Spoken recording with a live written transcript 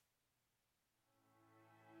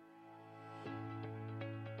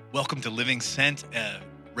Welcome to Living Sent, a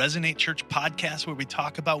Resonate Church podcast where we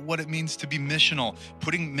talk about what it means to be missional,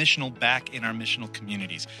 putting missional back in our missional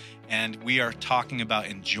communities. And we are talking about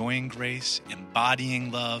enjoying grace,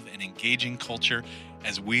 embodying love, and engaging culture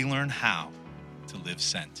as we learn how to live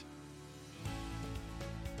sent.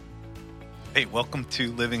 Hey, welcome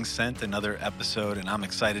to Living Sent, another episode, and I'm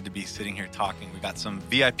excited to be sitting here talking. We got some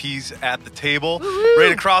VIPs at the table. Woo-hoo!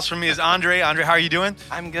 Right across from me is Andre. Andre, how are you doing?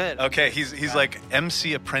 I'm good. Okay, he's like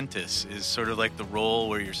MC apprentice is sort of like the role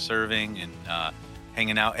where you're serving and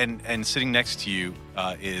hanging out. And sitting next to you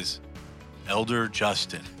is Elder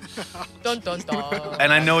Justin. Dun, dun, dun.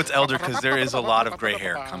 And I know it's elder because there is a lot of gray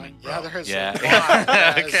hair coming. Bro. Yeah, there is.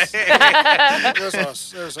 Yeah.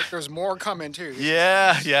 Okay. There's more coming too.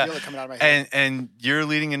 Yeah. Really coming out of my head. And you're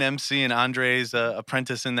leading an MC, and Andre's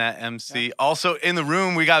apprentice in that MC. Yeah. Also in the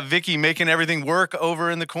room, we got Vicky making everything work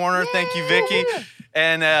over in the corner. Yay! Thank you, Vicky.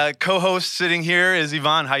 And co-host sitting here is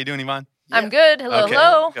Yvonne. How you doing, Yvonne? Yeah. I'm good. Hello, okay.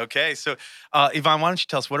 hello. Okay, so Yvonne, why don't you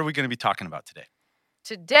tell us, what are we going to be talking about today?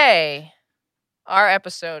 Today, our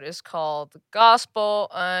episode is called The Gospel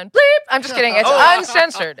I'm just kidding. It's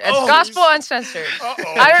Uncensored. It's Gospel Uncensored.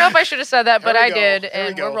 Uh-oh. I don't know if I should have said that, but I did,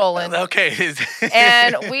 and we're rolling. Okay.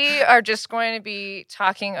 And we are just going to be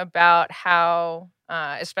talking about how,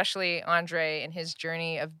 especially Andre and his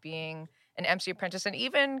journey of being an MC apprentice and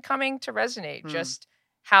even coming to Resonate, just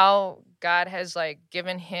how God has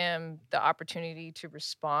given him the opportunity to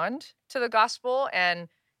respond to the gospel and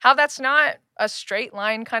how that's not a straight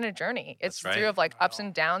line kind of journey. It's through of ups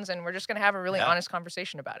and downs, and we're just going to have a really honest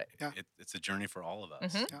conversation about it. Yeah. It's a journey for all of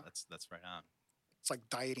us. Mm-hmm. Yeah. That's right on. It's like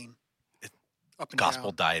dieting. Up and Gospel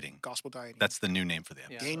down. dieting. Gospel dieting. That's the new name for the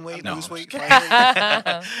episode. Gain weight, No. lose weight,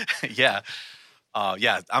 fight weight. Yeah.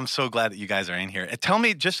 I'm so glad that you guys are in here. Tell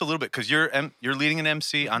me just a little bit, because you're leading an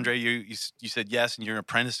MC. Andre, you said yes, and you're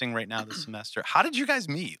apprenticing right now this semester. How did you guys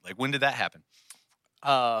meet? When did that happen?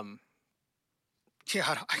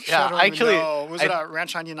 I don't even know. Was it at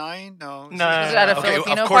Ranch 99? No. Was it at a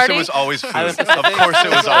Filipino of course party? it was always food. Of course it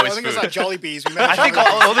was always I think food. it was at Jollibee's. I think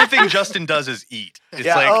the only thing Justin does is eat. It's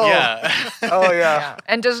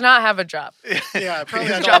And does not have a job. Yeah, probably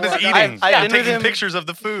his job is eating. I've been with taking him- pictures of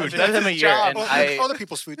the food. I've been with him a year, and other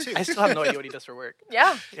people's food too. I still have no idea what he does for work.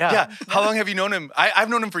 Yeah. Yeah. How long have you known him? I've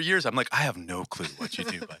known him for years. I'm like, I have no clue what you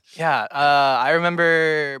do. But Yeah. I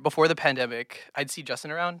remember before the pandemic, I'd see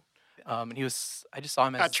Justin around, and I just saw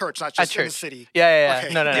him At church, not just in the city. Yeah.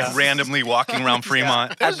 Okay. No. randomly walking around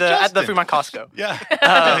Fremont. At the Fremont Costco. Yeah.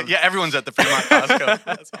 Everyone's at the Fremont Costco.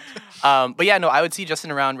 That's awesome. But yeah, no, I would see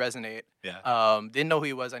Justin around Resonate. Yeah. Didn't know who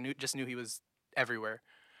he was. I just knew he was everywhere.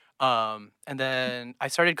 And then I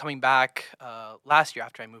started coming back last year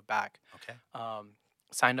after I moved back. Okay.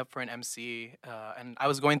 Signed up for an MC, and I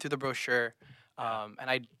was going through the brochure, and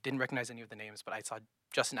I didn't recognize any of the names, but I saw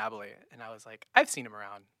Justin Abelaye, and I was like, I've seen him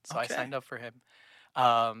around, so I signed up for him.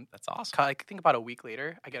 That's awesome. I think about a week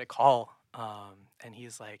later, I get a call, and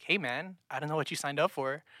he's like, "Hey man, I don't know what you signed up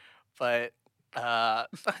for, but I'd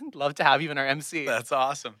love to have you in our MC." That's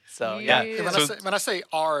awesome. So Yeah. When I say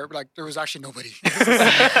R, there was actually nobody.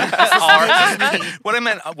 What I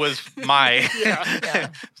meant was my. Yeah.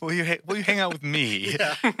 Will you hang out with me?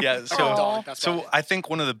 Yeah. So That's so valid. I think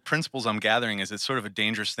one of the principles I'm gathering is it's sort of a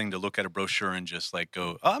dangerous thing to look at a brochure and just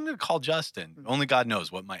go, oh, I'm going to call Justin. Only God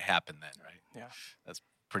knows what might happen then, right? Yeah. That's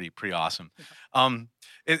pretty awesome. And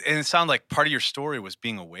it sounded like part of your story was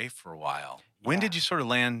being away for a while. When did you sort of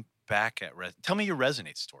land back at Tell me your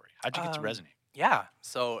Resonate story. How'd you get to Resonate? Yeah.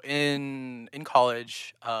 So in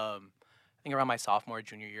college, I think around my sophomore,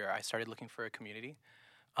 junior year, I started looking for a community.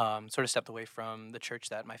 Sort of stepped away from the church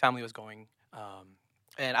that my family was going.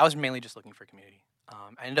 And I was mainly just looking for a community.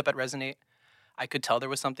 I ended up at Resonate. I could tell there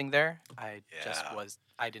was something there. I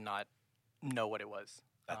did not know what it was.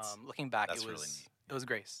 Looking back, it was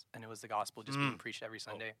grace, and it was the gospel just being preached every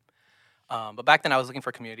Sunday. But back then I was looking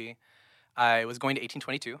for a community. I was going to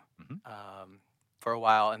 1822 for a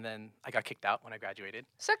while, and then I got kicked out when I graduated.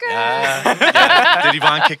 Sucker. Yeah. Did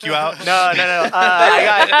Yvonne kick you out? No.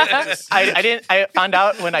 I found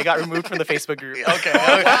out when I got removed from the Facebook group. Okay.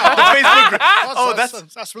 Facebook group. Oh,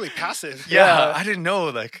 that's really passive. Yeah, I didn't know.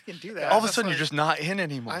 You can do that. All of a sudden, you're just not in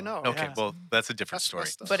anymore. I know. Okay, Yeah. well, that's a different story.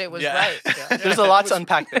 But it was Yeah. right. There's a lot to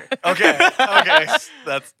unpack there. Okay.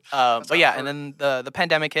 That's But yeah, and then the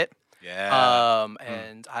pandemic hit. yeah.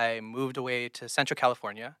 And I moved away to Central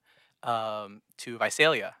California, to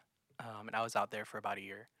Visalia, and I was out there for about a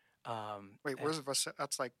year. Wait, where's the?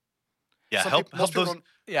 That's Yeah, some help people- most those people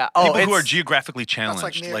Yeah. people who are it's- geographically That's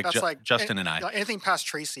challenged, Justin and I. Anything past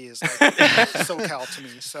Tracy is SoCal to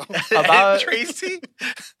me. So About- Tracy.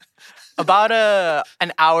 About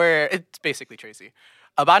an hour. It's basically Tracy.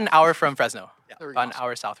 About an hour from Fresno. Yeah. About an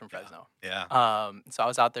hour south from Fresno. Yeah. So I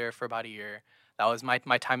was out there for about a year. That was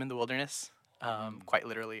my time in the wilderness, quite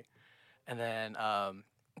literally. And then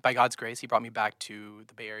by God's grace, he brought me back to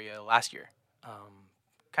the Bay Area last year,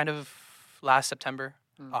 kind of last September,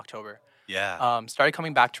 October. Yeah. Started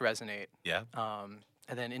coming back to Resonate. Yeah.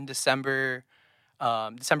 And then in December,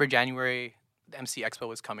 January, the MC Expo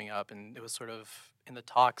was coming up, and it was sort of in the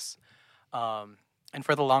talks. And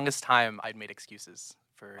for the longest time, I'd made excuses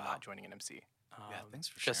for not joining an MC. Yeah, thanks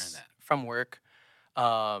for sharing Just that. from work.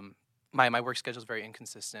 My work schedule is very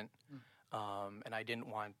inconsistent. And I didn't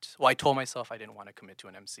want, I told myself I didn't want to commit to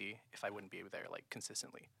an MC if I wouldn't be there like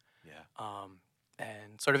consistently. Yeah.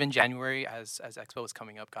 And sort of in January, as Expo was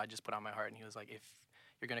coming up, God just put on my heart, and he was like, if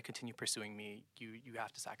you're going to continue pursuing me, you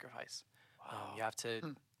have to sacrifice. You have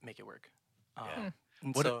to make it work. Yeah.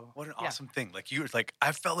 And What so, an awesome thing. Like you were like,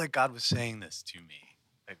 I felt like God was saying this to me.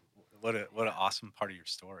 Like what an awesome part of your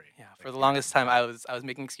story. Yeah. Like, For the longest time I was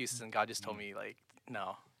making excuses, and God just told me like,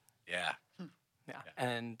 no. Yeah. Yeah.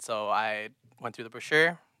 And so I went through the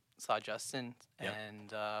brochure, saw Justin, Yep. and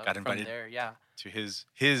Got invited from there, yeah. to his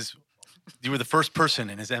you were the first person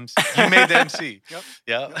in his MC. You made the MC. Yep.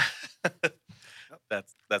 Yeah.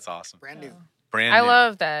 That's awesome. Brand new. Brand I new.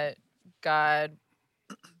 love that God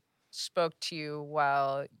spoke to you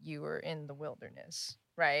while you were in the wilderness,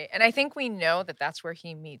 right? And I think we know that that's where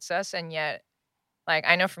he meets us. And yet, like,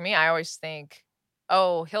 I know for me, I always think,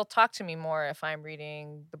 oh, he'll talk to me more if I'm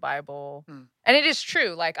reading the Bible. And it is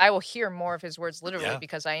true. Like, I will hear more of his words literally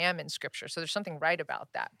because I am in scripture. So there's something right about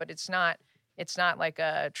that. But it's not like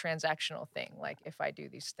a transactional thing. Like, if I do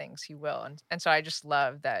these things, he will. And so I just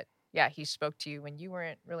love that, yeah, he spoke to you when you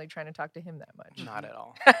weren't really trying to talk to him that much. Not at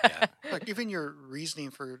all. Yeah. Like even your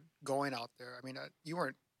reasoning for going out there. I mean, you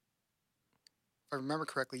weren't. If I remember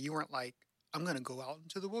correctly, you weren't like, I'm going to go out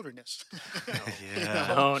into the wilderness.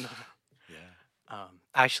 Yeah. No. Yeah.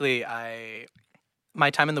 Actually, my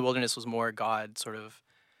time in the wilderness was more God sort of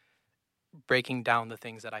breaking down the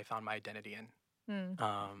things that I found my identity in.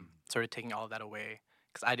 Sort of taking all of that away,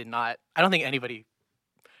 because I don't think anybody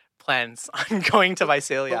plans on going to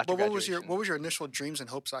Visalia after graduation. What was your initial dreams and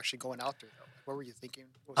hopes actually going out there though? What were you thinking?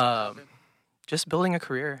 What was Just building a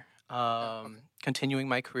career, continuing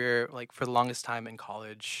my career. Like for the longest time in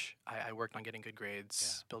college, I worked on getting good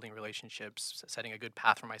grades, building relationships, setting a good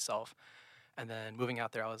path for myself. And then moving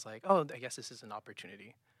out there, I was like, oh, I guess this is an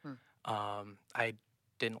opportunity. I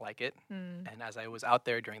didn't like it. And as I was out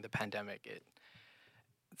there during the pandemic,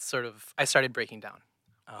 I started breaking down.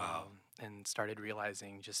 And started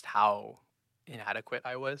realizing just how inadequate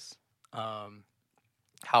I was,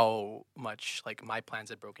 how much like my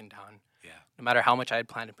plans had broken down. Yeah. No matter how much I had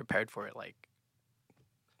planned and prepared for it, like,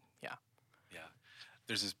 yeah. Yeah.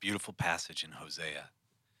 There's this beautiful passage in Hosea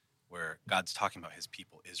where God's talking about his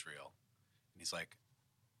people, Israel. And he's like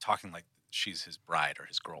talking like she's his bride or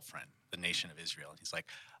his girlfriend, the nation of Israel. And he's like,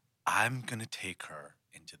 I'm going to take her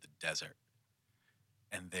into the desert,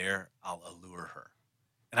 and there I'll allure her.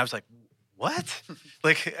 And I was like, what?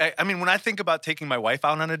 Like, I mean, when I think about taking my wife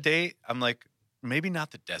out on a date, I'm like, maybe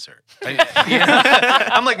not the desert.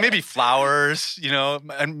 I'm like, maybe flowers,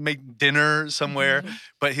 and make dinner somewhere.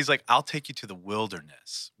 But he's like, I'll take you to the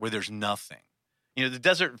wilderness where there's nothing. The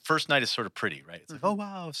desert first night is sort of pretty, right? It's like, oh,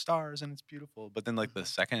 wow, stars, and it's beautiful. But then like the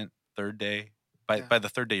second, third day, by the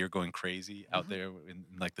third day, you're going crazy out there in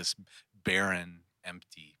like this barren,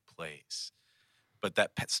 empty place. But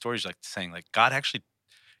that pet story is like saying like God actually,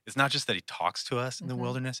 it's not just that he talks to us in the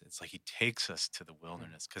wilderness. It's like he takes us to the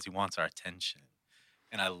wilderness because he wants our attention.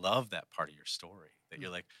 And I love that part of your story, that you're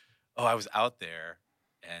like, oh, I was out there,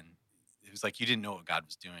 and it was like you didn't know what God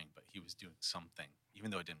was doing, but he was doing something, even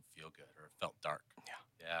though it didn't feel good or it felt dark.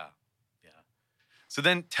 Yeah. So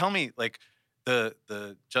then tell me, like,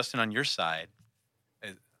 the Justin, on your side,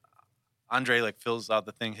 Andre like fills out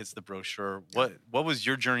the thing, hits the brochure. What was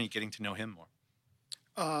your journey getting to know him more?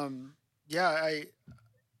 I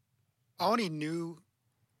only knew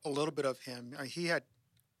a little bit of him. He had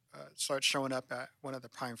started showing up at one of the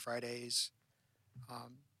Prime Fridays.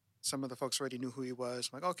 Some of the folks already knew who he was.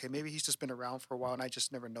 I'm like, okay, maybe he's just been around for a while, and I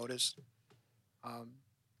just never noticed.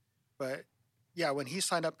 But yeah, when he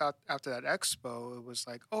signed up after that expo, it was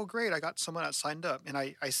like, oh, great, I got someone that signed up. And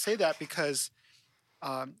I say that because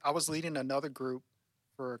I was leading another group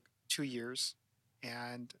for 2 years,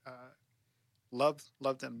 and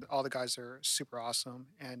loved them. All the guys are super awesome.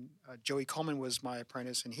 And Joey Coleman was my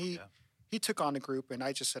apprentice, and he took on the group, and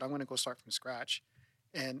I just said, I'm going to go start from scratch.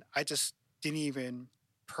 And I just didn't even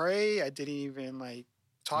pray. I didn't even like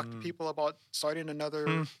talk to people about starting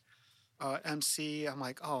another MC. I'm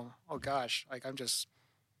like, oh gosh, like I'm just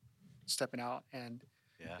stepping out. And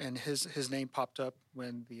Yeah. and his name popped up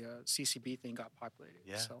when the CCB thing got populated.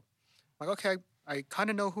 Yeah. So I'm like, okay, I kind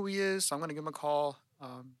of know who he is, so I'm gonna give him a call.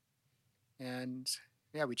 And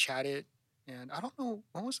yeah, we chatted, and I don't know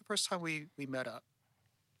when was the first time we met up.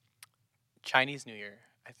 Chinese New Year,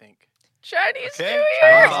 I think. Chinese Okay. New Year.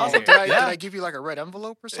 Chinese Wow. New Year. Did I give you like a red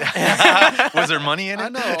envelope or something? Was there money in it? I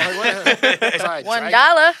know. Like, was I a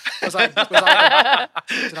 $1.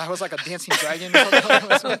 dragon? Was I like a dancing dragon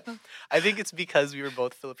or something? I think it's because we were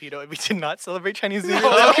both Filipino and we did not celebrate Chinese New Year.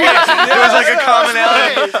 Okay. There was like a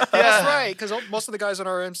commonality. That's right. That's right. Because most of the guys on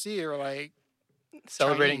our MC are like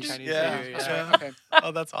Celebrating Chinese. Chinese Yeah. New Year. That's Yeah. right. Okay.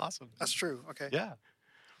 Oh, that's awesome. That's true. Okay. Yeah.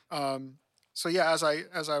 So yeah, as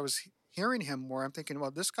I was hearing him more, I'm thinking,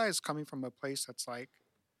 well, this guy is coming from a place that's like,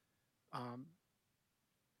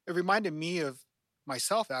 it reminded me of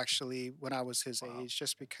myself actually when I was his age,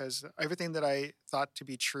 just because everything that I thought to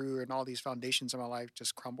be true and all these foundations in my life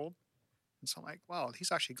just crumbled. And so I'm like, wow,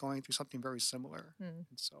 he's actually going through something very similar. And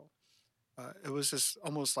so it was just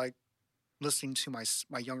almost like listening to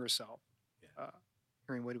my younger self,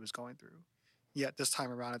 hearing what he was going through. Yet this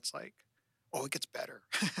time around, it's like, oh, it gets better.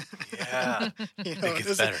 Yeah. You know, It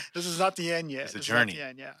gets better. This is not the end yet. It's a This is journey. not the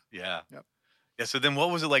end, yeah. Yeah. Yep. Yeah. So then, what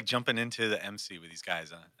was it like jumping into the MC with these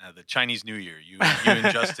guys? The Chinese New Year. You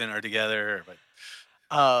and Justin are together. But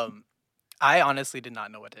I honestly did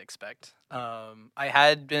not know what to expect. I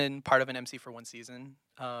had been part of an MC for one season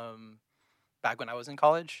back when I was in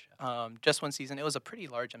college. Just one season. It was a pretty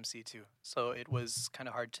large MC too. So it was kind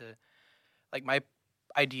of hard to, like, my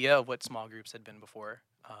idea of what small groups had been before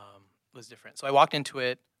was different. So I walked into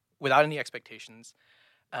it without any expectations.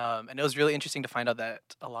 And it was really interesting to find out that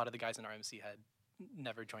a lot of the guys in our MC had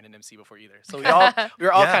never joined an MC before either. So we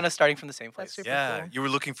were all Yeah. kind of starting from the same place. Super yeah, cool. you were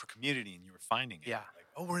looking for community and you were finding it. Yeah. Like,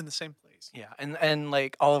 oh, we're in the same place. Yeah, and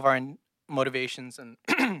like all of our motivations and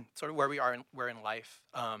sort of where we're in life,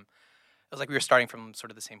 it was like we were starting from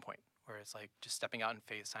sort of the same point, where it's like just stepping out in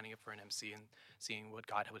faith, signing up for an MC, and seeing what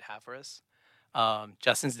God would have for us.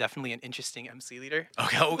 Justin's definitely an interesting MC leader.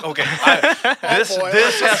 Okay. Okay. This boy.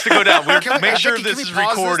 has to go down. Make sure Becky, can this we is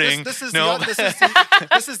pause recording. This is no. this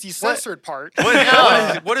is the censored part.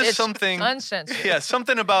 What is It's something? Uncensored. Yeah,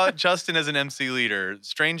 something about Justin as an MC leader.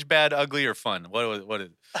 Strange, bad, ugly, or fun? What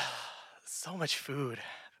is? So much food.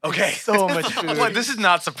 Okay. So much food. Well, this is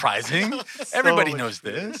not surprising. Everybody knows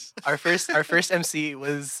this. Our first MC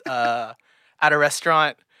was at a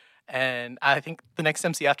restaurant, and I think the next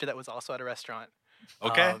MC after that was also at a restaurant.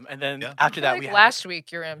 Okay. And then Yeah. after that, Like we had last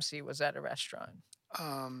week, your MC was at a restaurant.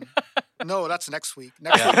 No, that's next week.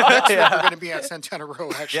 Next Yeah. week we're going to be at Santana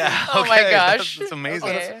Row, actually. Yeah. Oh my okay, gosh. That's amazing.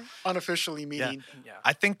 Okay. Unofficially meeting. yeah.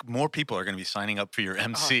 I think more people are going to be signing up for your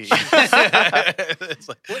MC. jeez. It's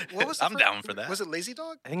like, What was the I'm first- down for that. Was it Lazy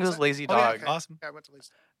Dog? I think it was that- Lazy Oh, yeah, Dog. okay. Awesome. Yeah, I went to Lazy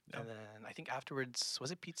Dog. And then I think afterwards,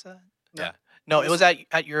 was it pizza? No. Yeah. No, it was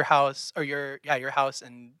at your house or your house,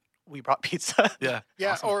 and we brought pizza. Yeah.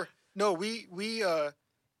 Yeah, Awesome. or no, we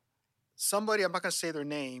somebody, I'm not going to say their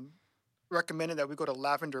name, recommended that we go to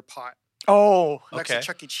Lavender Pot Oh, next Okay. to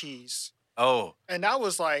Chuck E. Cheese. Oh. And that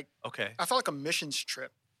was like, Okay. I felt like a missions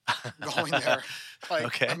trip going there. Like,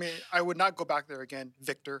 Okay. I mean, I would not go back there again,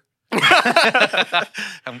 Victor.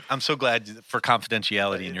 I'm so glad for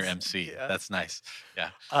confidentiality in your It's- MC. yeah. That's nice.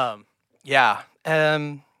 yeah.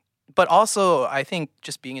 But also, I think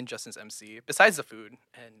just being in Justin's MC, besides the food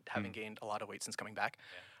and having gained a lot of weight since coming back,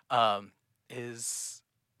 is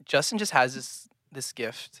Justin just has this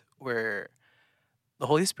gift where the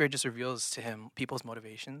Holy Spirit just reveals to him people's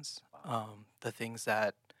motivations, the things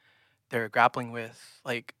that they're grappling with,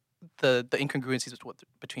 like the incongruencies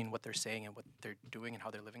between what they're saying and what they're doing and how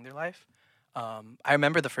they're living their life. I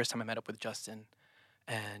remember the first time I met up with Justin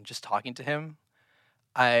and just talking to him,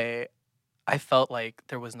 I felt like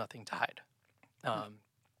there was nothing to hide.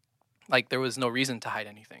 Like there was no reason to hide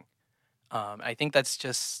anything. I think that's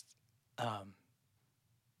just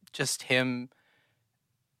him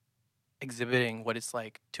exhibiting what it's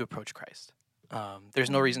like to approach Christ. There's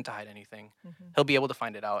no reason to hide anything. Mm-hmm. He'll be able to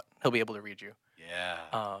find it out. He'll be able to read you.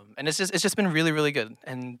 Yeah. And it's just been really, really good.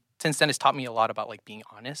 And since then, it's taught me a lot about like being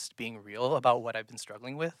honest, being real about what I've been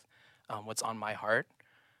struggling with, what's on my heart.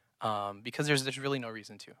 Because there's really no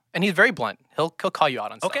reason to. And he's very blunt. He'll call you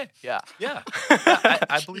out on stuff. Okay. Yeah. Yeah.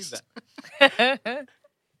 I believe that.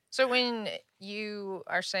 So when you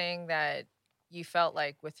are saying that you felt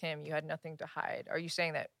like with him you had nothing to hide, are you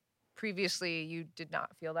saying that previously you did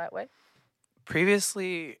not feel that way?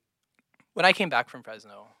 Previously, when I came back from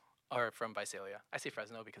Fresno, or from Visalia, I say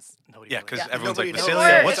Fresno because nobody. Yeah, really because knows. everyone's Nobody like, knows.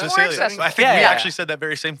 Visalia? It's What's more Visalia? accessible. I think Yeah, we yeah. actually said that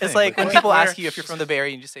very same thing. It's like when where- people where- ask you if you're from the Bay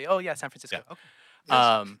Area, you just say, "Oh yeah, San Francisco."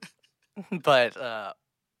 Yeah. Okay. But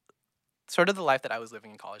sort of the life that I was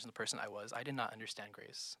living in college and the person I was, I did not understand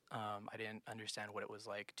grace. I didn't understand what it was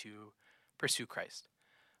like to pursue Christ.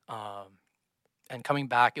 And coming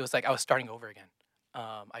back, it was like I was starting over again.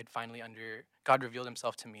 I'd finally God revealed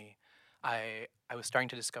himself to me. I was starting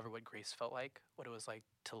to discover what grace felt like, what it was like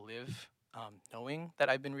to live, knowing that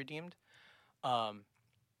I've been redeemed. And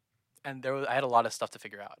I had a lot of stuff to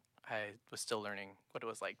figure out. I was still learning what it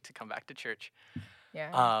was like to come back to church.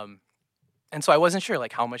 Yeah. And so I wasn't sure,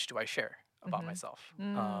 like, how much do I share about myself?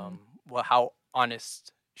 Mm. Well, how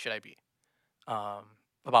honest should I be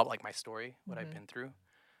about, like, my story, what I've been through?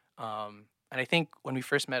 And I think when we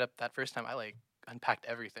first met up that first time, I, like, unpacked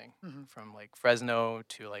everything from, like, Fresno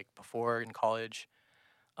to, like, before in college.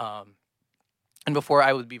 And before,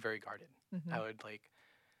 I would be very guarded. I would, like,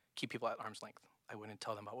 keep people at arm's length. I wouldn't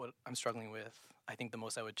tell them about what I'm struggling with. I think the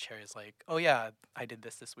most I would share is, like, oh, yeah, I did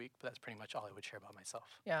this week, but that's pretty much all I would share about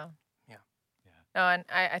myself. Yeah. Yeah. No, and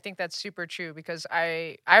I think that's super true because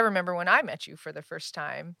I remember when I met you for the first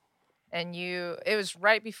time, and it was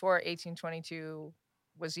right before 1822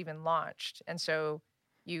 was even launched, and so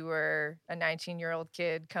you were a 19-year-old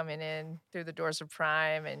kid coming in through the doors of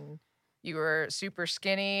Prime, and you were super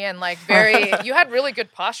skinny and like you had really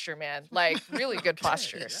good posture, man, like really good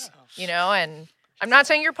posture, and I'm not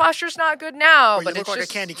saying your posture's not good now, Or but you it's look like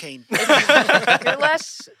just a candy cane. you're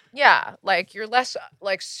less, you're less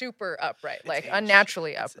like super upright, like age.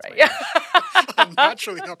 unnaturally It's upright. my Yeah.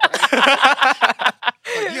 Naturally upright.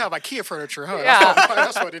 Like, you have IKEA furniture, huh? Yeah.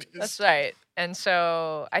 That's what it is. That's right. And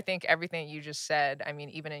so I think everything you just said, I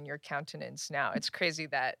mean, even in your countenance now, it's crazy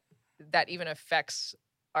that even affects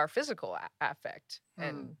our physical affect.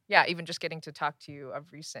 And even just getting to talk to you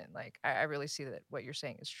of recent, like I really see that what you're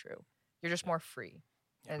saying is true. You're just more free,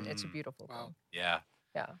 and it's a beautiful thing. Yeah.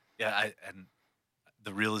 Yeah. Yeah. And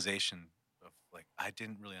the realization of, like, I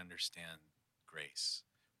didn't really understand grace.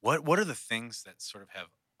 What are the things that sort of have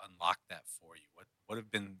unlocked that for you? What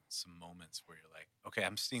have been some moments where you're like, okay,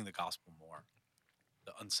 I'm seeing the gospel more,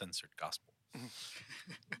 the uncensored gospel?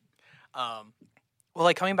 Well,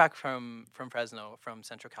 like, coming back from Fresno, from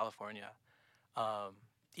Central California,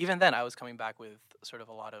 even then I was coming back with sort of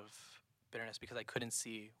a lot of bitterness because I couldn't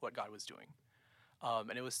see what God was doing.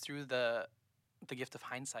 And it was through the gift of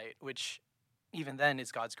hindsight, which even then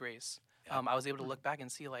is God's grace. I was able to look back and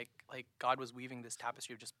see like God was weaving this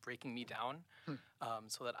tapestry of just breaking me down,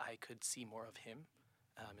 so that I could see more of Him,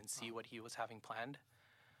 and see what He was having planned.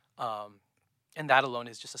 And that alone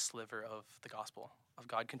is just a sliver of the gospel of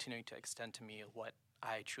God continuing to extend to me what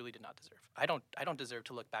I truly did not deserve. I don't deserve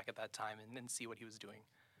to look back at that time and see what He was doing.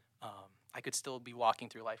 I could still be walking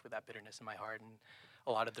through life with that bitterness in my heart and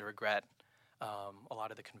a lot of the regret, a lot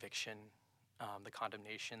of the conviction, the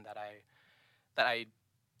condemnation that I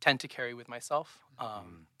tend to carry with myself.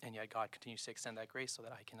 And yet God continues to extend that grace so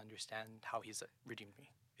that I can understand how He's redeemed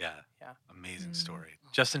me. Yeah. Yeah. Amazing story.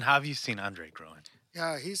 Justin, how have you seen Andre growing?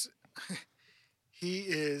 Yeah, he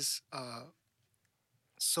is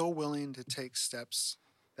so willing to take steps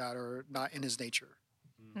that are not in his nature.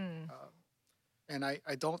 And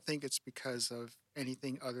I don't think it's because of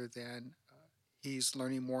anything other than he's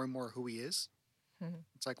learning more and more who he is.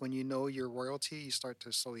 It's like when you know your royalty, you start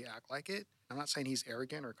to slowly act like it. I'm not saying he's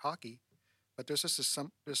arrogant or cocky, but there's just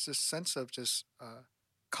this sense of just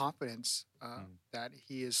confidence that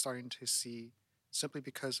he is starting to see simply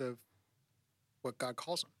because of what God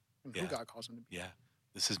calls him and who God calls him to be. Yeah.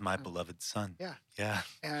 This is my beloved son. Yeah. Yeah.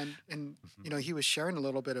 And he was sharing a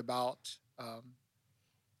little bit about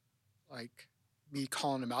like me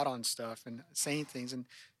calling him out on stuff and saying things, and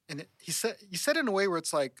he said it in a way where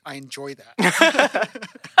it's like, I enjoy that.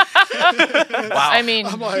 Wow. I mean,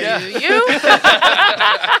 I'm like, do you?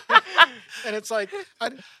 And it's like,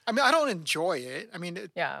 I don't enjoy it. I mean,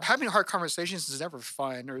 having hard conversations is never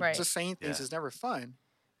fun, or just saying things is never fun.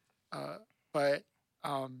 But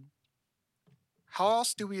how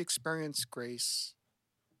else do we experience grace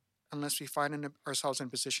unless we find ourselves in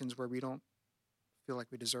positions where we don't feel like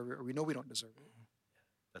we deserve it, or we know we don't deserve it?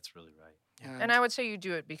 That's really right. And I would say you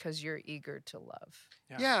do it because you're eager to love.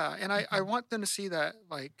 Yeah, and I want them to see that,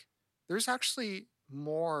 like, there's actually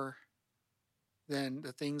more than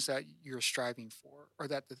the things that you're striving for, or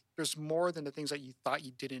that there's more than the things that you thought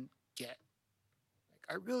you didn't get. Like,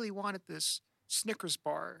 I really wanted this Snickers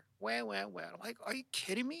bar. Well. I'm like, are you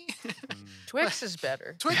kidding me? Twix is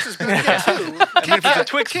better. Twix is better, yeah, too. And if it's a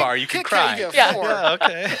Twix bar, you can cry. Yeah,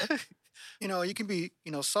 okay. You can be,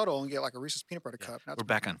 subtle and get like a Reese's peanut butter cup. We're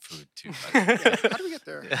back on food too. How do we get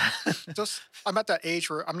there? I'm at that age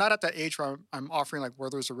where I'm not at that age where I'm offering like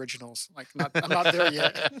Werther's Originals. Like, I'm not there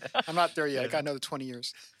yet. I'm not there yet. I got another 20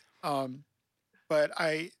 years. But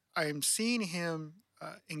I'm seeing him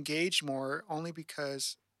engage more only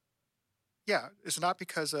because, yeah, it's not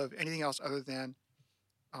because of anything else other than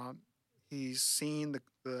he's seen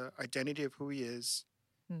the identity of who he is,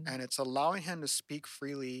 and it's allowing him to speak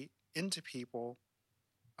freely into people,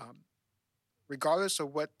 regardless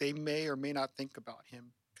of what they may or may not think about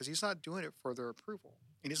him, because he's not doing it for their approval,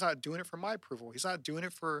 and he's not doing it for my approval. He's not doing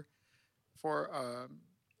it for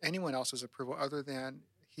anyone else's approval, other than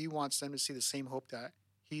he wants them to see the same hope that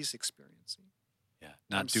he's experiencing. Yeah,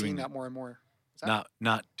 I'm seeing that more and more.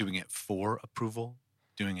 Not doing it for approval,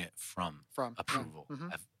 doing it from approval, yeah. Mm-hmm.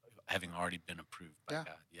 having already been approved by God.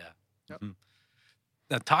 Yeah. Yep. Mm-hmm.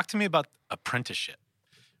 Now, talk to me about apprenticeship.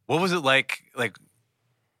 What was it like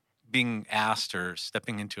being asked or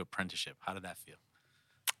stepping into apprenticeship? How did that feel?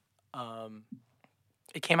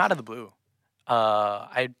 It came out of the blue.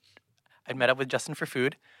 I'd met up with Justin for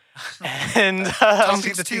food, and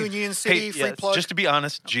Thanks to Union City, free plug. Just to be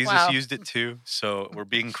honest, Jesus Wow. used it too. So we're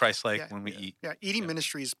being Christ-like when we eat. Yeah, eating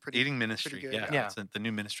ministry is pretty. Eating ministry, pretty good, yeah. It's the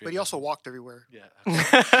new ministry. But he also walked everywhere.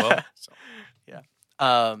 Yeah.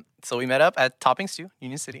 Well, so we met up at Topping Stew,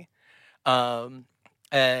 Union City, and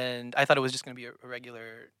I thought it was just going to be a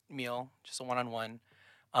regular meal, just a one-on-one.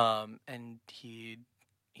 And he'd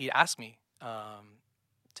asked me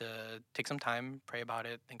to take some time, pray about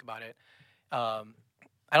it, think about it.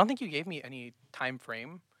 I don't think you gave me any time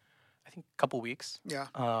frame. I think a couple weeks. Yeah.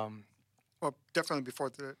 Well, definitely before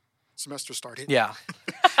the semester started. Yeah.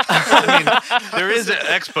 I mean, there is an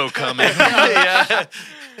expo coming.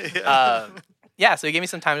 Yeah, so he gave me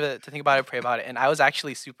some time to think about it, pray about it, and I was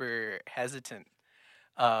actually super hesitant.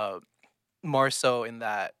 More so in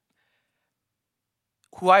that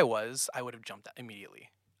who I was, I would have jumped at immediately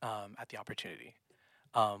at the opportunity.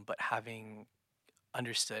 But having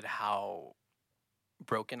understood how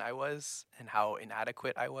broken I was and how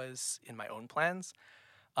inadequate I was in my own plans,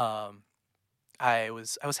 I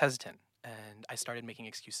was hesitant, and I started making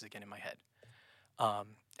excuses again in my head.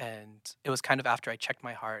 And it was kind of after I checked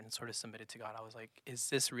my heart and sort of submitted to God, I was like, is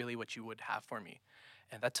this really what you would have for me?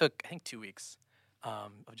 And that took, I think, 2 weeks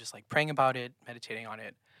of just like praying about it, meditating on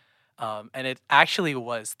it. And it actually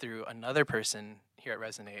was through another person here at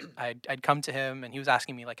Resonate. I'd come to him, and he was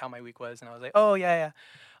asking me like how my week was, and I was like, oh, yeah.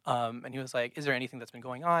 And he was like, is there anything that's been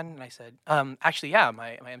going on? And I said, actually, yeah,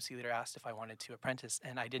 my MC leader asked if I wanted to apprentice,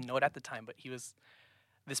 and I didn't know it at the time, but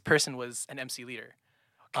this person was an MC leader.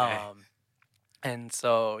 Okay. And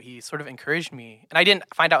so he sort of encouraged me, and I didn't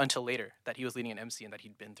find out until later that he was leading an MC and that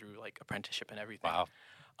he'd been through like apprenticeship and everything. Wow.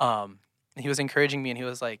 And he was encouraging me, and he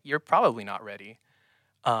was like, you're probably not ready.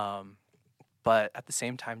 But at the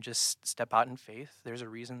same time, just step out in faith. There's a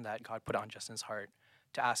reason that God put it on Justin's heart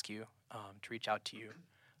to ask you, to reach out to you,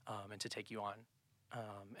 and to take you on.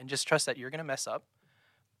 And just trust that you're going to mess up,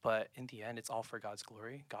 but in the end, it's all for God's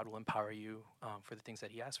glory. God will empower you for the things that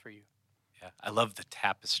he has for you. Yeah, I love the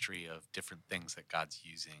tapestry of different things that God's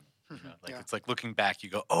using. You know, like Yeah. it's like looking back, you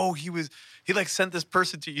go, "Oh, he like sent this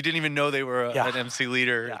person to you. You didn't even know they were an MC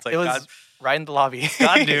leader." Yeah. It's like it was right in the lobby.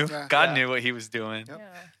 God knew. Yeah. God knew what he was doing. Yep.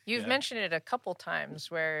 Yeah. You've Yeah. mentioned it a couple times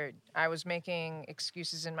where I was making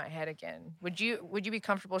excuses in my head again. Would you be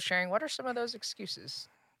comfortable sharing what are some of those excuses?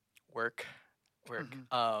 Work.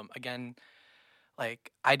 Again,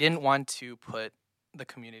 like I didn't want to put the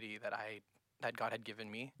community that God had given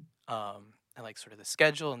me, and like sort of the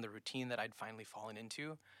schedule and the routine that I'd finally fallen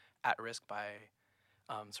into at risk by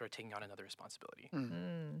sort of taking on another responsibility.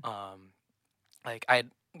 Like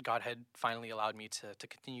God had finally allowed me to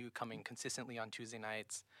continue coming consistently on Tuesday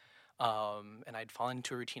nights, and I'd fallen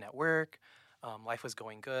into a routine at work. Life was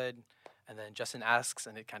going good, and then Justin asks,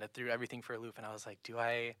 and it kind of threw everything for a loop. And I was like, do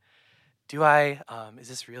I? Is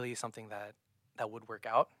this really something that would work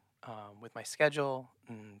out with my schedule?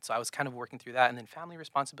 And so I was kind of working through that, and then family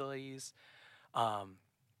responsibilities, and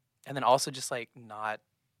then also just like not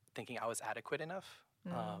thinking I was adequate enough.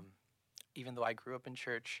 Even though I grew up in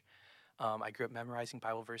church, I grew up memorizing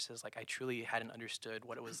Bible verses. Like I truly hadn't understood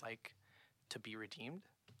what it was like to be redeemed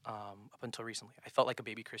up until recently. I felt like a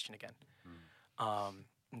baby Christian again.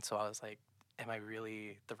 And so I was like, am I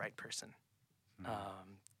really the right person?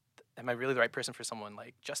 Am I really the right person for someone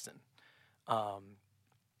like Justin?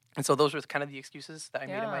 And so those were kind of the excuses that I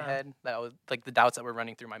made in my head. That was like the doubts that were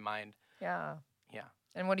running through my mind. Yeah. Yeah.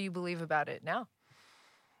 And what do you believe about it now?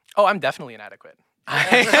 Oh, I'm definitely inadequate.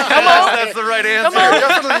 That's the right answer.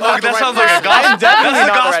 That sounds like a gospel. That's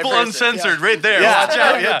the gospel uncensored right there. Yeah. Watch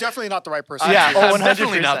out. You're Yeah. definitely not the right person. Yeah. I'm 100%.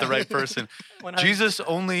 definitely not the right person. 100%. Jesus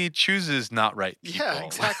only chooses not right people. Yeah,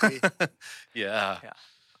 exactly. Yeah.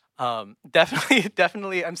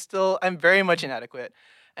 Definitely. I'm very much inadequate,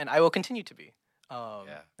 and I will continue to be.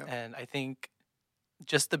 Yeah. And I think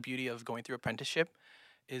just the beauty of going through apprenticeship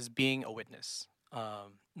is being a witness,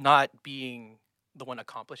 not being the one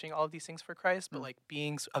accomplishing all of these things for Christ, but like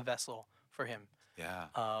being a vessel for Him. Yeah.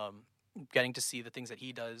 Getting to see the things that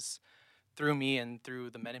He does through me and through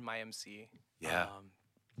the men in my MC. Yeah.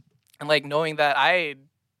 And like knowing that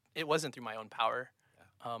it wasn't through my own power.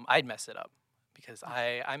 I'd mess it up because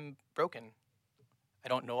I'm broken. I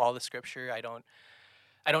don't know all the scripture. I don't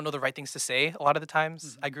know the right things to say a lot of the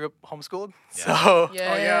times. I grew up homeschooled, so Oh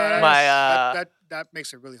yeah, my that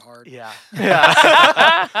makes it really hard. yeah.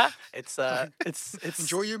 It's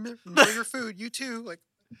Enjoy your food. You too. Like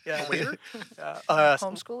yeah. later.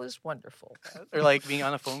 Homeschool is wonderful. Or like being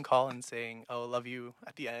on a phone call and saying, "Oh, love you"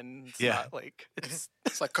 at the end. It's Yeah. not like it's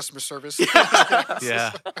It's like customer service.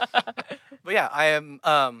 Yeah. But yeah, I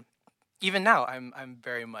am. Even now, I'm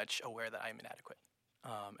very much aware that I'm inadequate,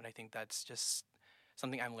 and I think that's just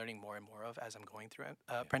something I'm learning more and more of as I'm going through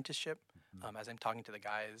apprenticeship, as I'm talking to the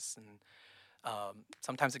guys, and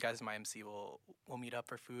sometimes the guys in my MC will meet up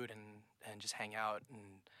for food and just hang out, and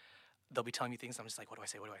they'll be telling me things. I'm just like, what do I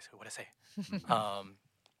say? What do I say? What do I say?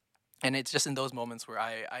 And it's just in those moments where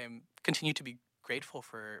I am continue to be grateful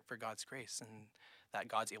for God's grace and that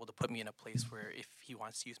God's able to put me in a place where if He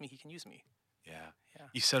wants to use me, He can use me. Yeah. Yeah.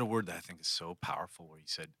 You said a word that I think is so powerful where you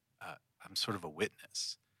said, I'm sort of a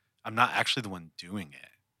witness. I'm not actually the one doing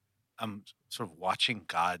it. I'm sort of watching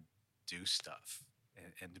God do stuff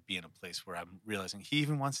and to be in a place where I'm realizing He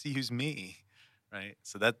even wants to use me, right?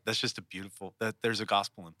 So that's just a beautiful, that there's a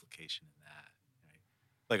gospel implication in that, right?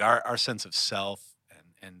 Like our sense of self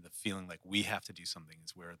and the feeling like we have to do something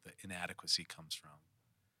is where the inadequacy comes from.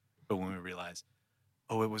 But when we realize,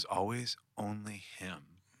 oh, it was always only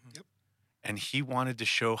Him. Yep. And He wanted to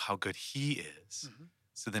show how good He is.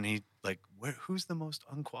 So then He like, who's the most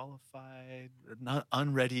unqualified, not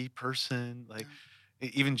unready person? Like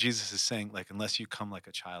even Jesus is saying, like, unless you come like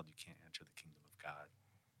a child, you can't enter the kingdom of God.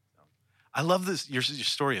 So, I love this your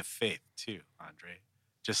story of faith too, Andre.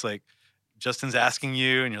 Just like Justin's asking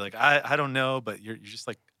you, and you're like, I don't know, but you're just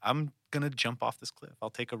like, I'm gonna jump off this cliff. I'll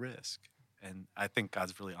take a risk, and I think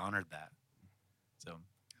God's really honored that. So.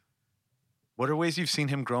 What are ways you've seen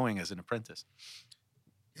him growing as an apprentice?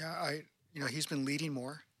 Yeah, he's been leading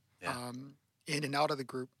more, Yeah. in and out of the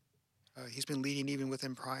group. He's been leading even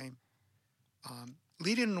within Prime,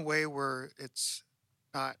 leading in a way where it's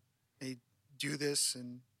not a do this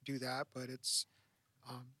and do that, but it's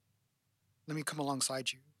let me come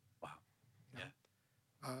alongside you. Wow.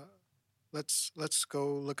 Yeah. Let's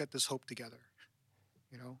go look at this hope together.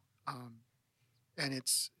 And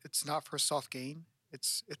it's not for self gain.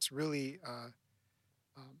 It's really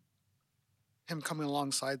him coming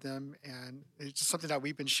alongside them, and it's just something that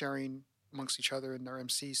we've been sharing amongst each other in our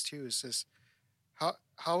MCs too. Is this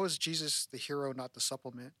how is Jesus the hero, not the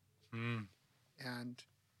supplement? And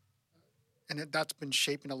that's been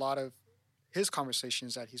shaping a lot of his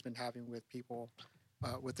conversations that he's been having with people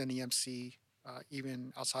within the MC,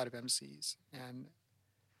 even outside of MCs. And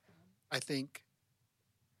I think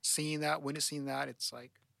seeing that, witnessing that, it's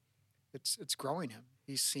like it's growing him.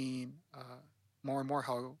 He's seeing more and more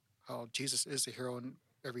how Jesus is the hero in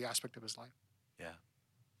every aspect of his life. Yeah,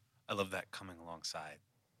 I love that coming alongside.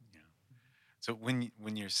 You know, so when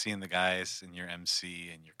you're seeing the guys in your MC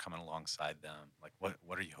and you're coming alongside them, like what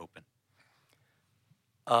are you hoping?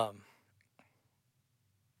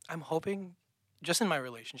 I'm hoping, just in my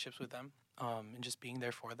relationships with them, and just being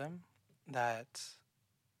there for them, that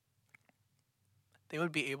they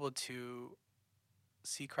would be able to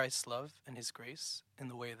see Christ's love and His grace in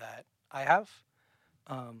the way that I have,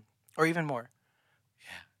 or even more.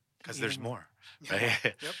 Yeah, because there's more, Yeah. right?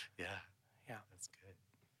 Yep. Yeah, Yeah. that's good.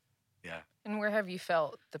 Yeah. And where have you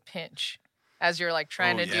felt the pinch as you're like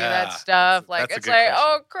trying to do yeah. that stuff? Like That's a it's good like, question.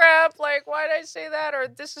 oh crap, like why did I say that? Or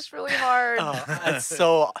this is really hard. It's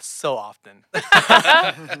so often,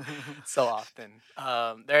 so often.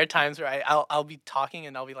 There are times where I'll be talking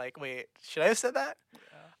and I'll be like, wait, should I have said that?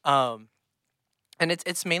 And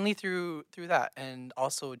it's mainly through that, and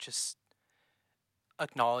also just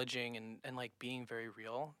acknowledging and like being very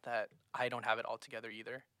real that I don't have it all together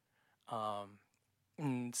either.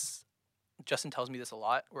 And Justin tells me this a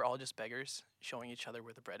lot. We're all just beggars showing each other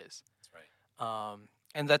where the bread is. That's right.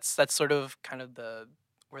 And that's sort of kind of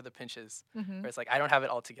where the pinch is, where it's like I don't have it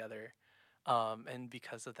all together. And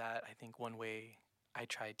because of that, I think one way I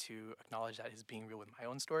try to acknowledge that is being real with my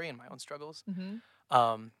own story and my own struggles.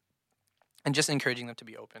 And just encouraging them to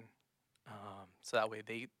be open. So that way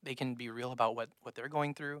they can be real about what they're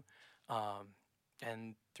going through.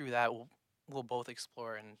 And through that, we'll both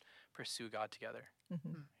explore and pursue God together.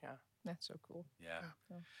 Yeah. That's so cool. Yeah.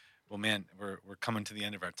 Yeah. Well, man, we're coming to the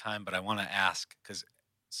end of our time, but I want to ask, because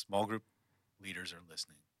small group leaders are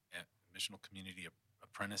listening, at missional community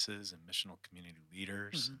apprentices and missional community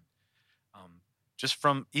leaders. Just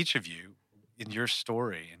from each of you, in your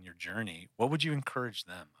story and your journey, what would you encourage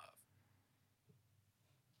them of?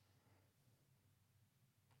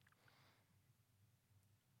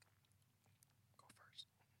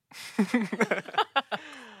 Go first.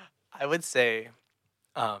 I would say,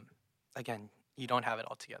 again, you don't have it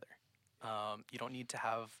all together. You don't need to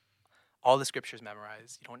have all the scriptures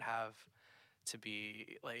memorized. You don't have to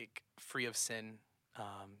be like free of sin.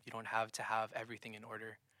 You don't have to have everything in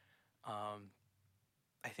order.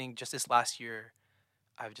 I think just this last year,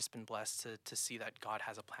 I've just been blessed to see that God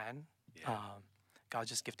has a plan. Yeah. God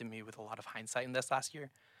just gifted me with a lot of hindsight in this last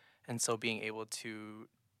year, and so being able to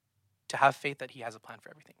have faith that He has a plan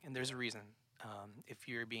for everything, and there's a reason. If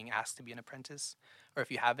you're being asked to be an apprentice, or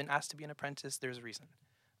if you have been asked to be an apprentice, there's a reason.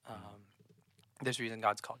 There's a reason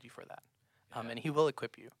God's called you for that, and He will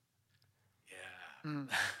equip you. Yeah.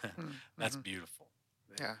 That's beautiful.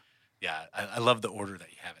 Yeah. Yeah, I love the order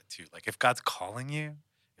that you have it too. Like if God's calling you,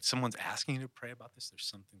 if someone's asking you to pray about this, there's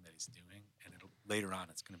something that He's doing, and later on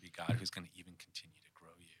it's going to be God who's going to even continue to grow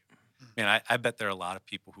you. Man, I bet there are a lot of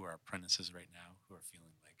people who are apprentices right now who are feeling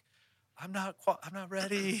like, I'm not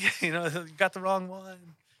ready. You got the wrong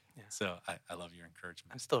one. Yeah. So I love your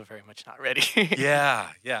encouragement. I'm still very much not ready. Yeah,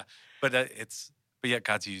 but yet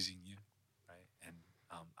God's using you, right?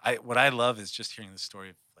 And what I love is just hearing the story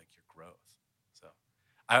of like your growth. So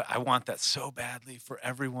I want that so badly for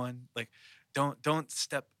everyone. Like, don't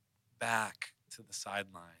step back to the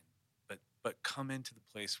sideline, but come into the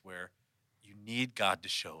place where you need God to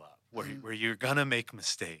show up, where you're gonna make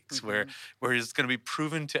mistakes, where it's gonna be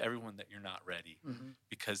proven to everyone that you're not ready,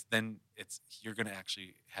 because then you're gonna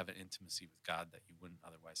actually have an intimacy with God that you wouldn't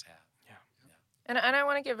otherwise have. Yeah. And I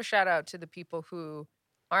want to give a shout out to the people who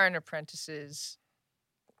aren't apprentices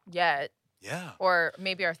yet, Yeah. or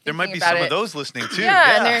maybe are There thinking might be about some it. of those listening too.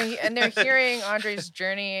 Yeah, and they're hearing Andre's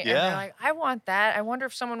journey, and Yeah. they're like, I want that. I wonder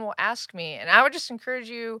if someone will ask me. And I would just encourage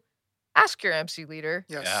you, ask your MC leader.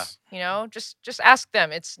 Yes. Just ask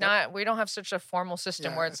them. It's not, we don't have such a formal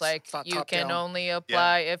system Yeah, where it's like not you top can down. only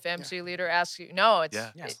apply if MC leader asks you. No, it's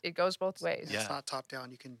Yeah. it goes both ways. Yeah. It's not top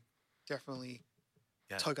down. You can definitely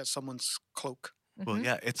Yeah. tug at someone's cloak. Well,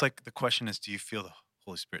 yeah, it's like the question is, do you feel the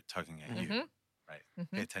Holy Spirit tugging at you? Right.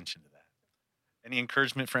 Pay attention to that. Any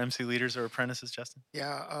encouragement for MC leaders or apprentices, Justin?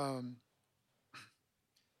 Yeah.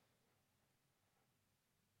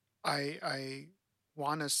 I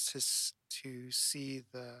want us to see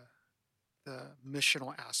the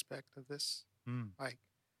missional aspect of this. Like,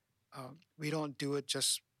 we don't do it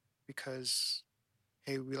just because,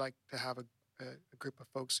 hey, we like to have a group of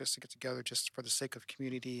folks just to get together just for the sake of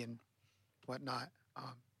community and whatnot.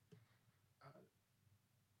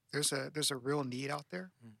 There's a real need out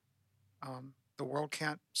there. The world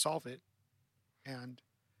can't solve it, and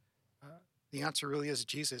the answer really is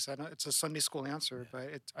Jesus. I know it's a Sunday school answer,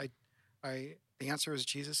 but the answer is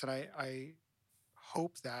Jesus, and I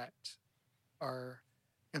hope that our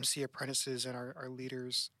MC apprentices and our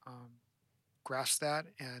leaders grasp that,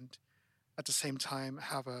 and at the same time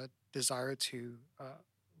have a desire to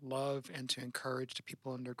love and to encourage the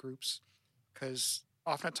people in their groups, because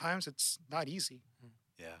oftentimes it's not easy.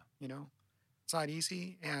 Yeah. It's not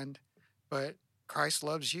easy, but Christ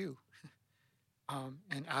loves you,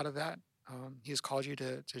 and out of that, He has called you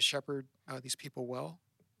to shepherd these people well,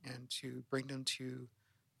 and to bring them to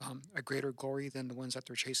a greater glory than the ones that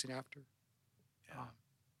they're chasing after. Yeah.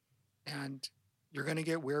 And you're going to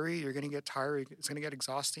get weary, you're going to get tired, it's going to get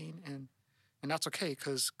exhausting, and that's okay,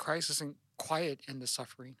 because Christ isn't quiet in the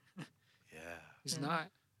suffering. Yeah. He's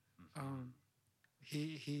not.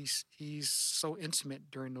 He's so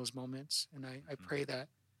intimate during those moments, and I pray that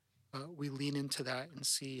we lean into that and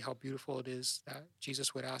see how beautiful it is that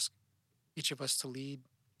Jesus would ask each of us to lead,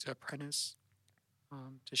 to apprentice,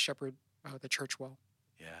 to shepherd the church well.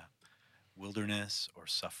 Yeah. Wilderness or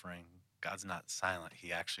suffering, God's not silent.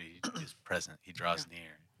 He actually is present. He draws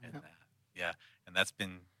near in that. Yeah. And that's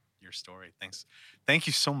been your story. Thanks. Thank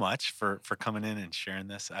you so much for coming in and sharing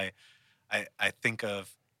this. I think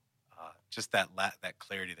of just that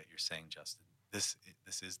clarity that you're saying, Justin. This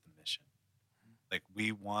is the mission. Like,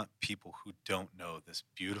 we want people who don't know this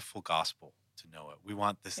beautiful gospel to know it. We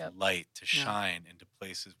want this light to shine into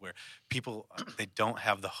places where people, they don't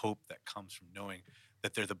have the hope that comes from knowing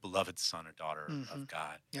that they're the beloved son or daughter of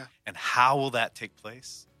God. Yeah. And how will that take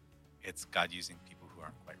place? It's God using people who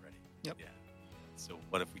aren't quite ready. Yep. Yeah. So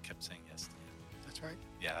what if we kept saying yes to Him? That's right.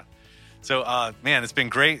 Yeah. So, man, it's been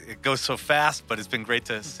great. It goes so fast, but it's been great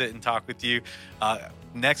to sit and talk with you.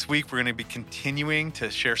 Next week, we're going to be continuing to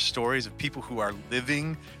share stories of people who are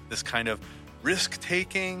living this kind of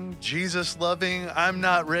risk-taking, Jesus-loving, I'm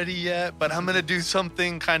not ready yet, but I'm going to do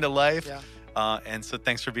something kind of life. Yeah. And so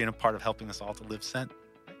thanks for being a part of helping us all to live sent.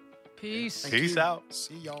 Peace. Thank Peace you. out.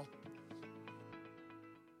 See y'all.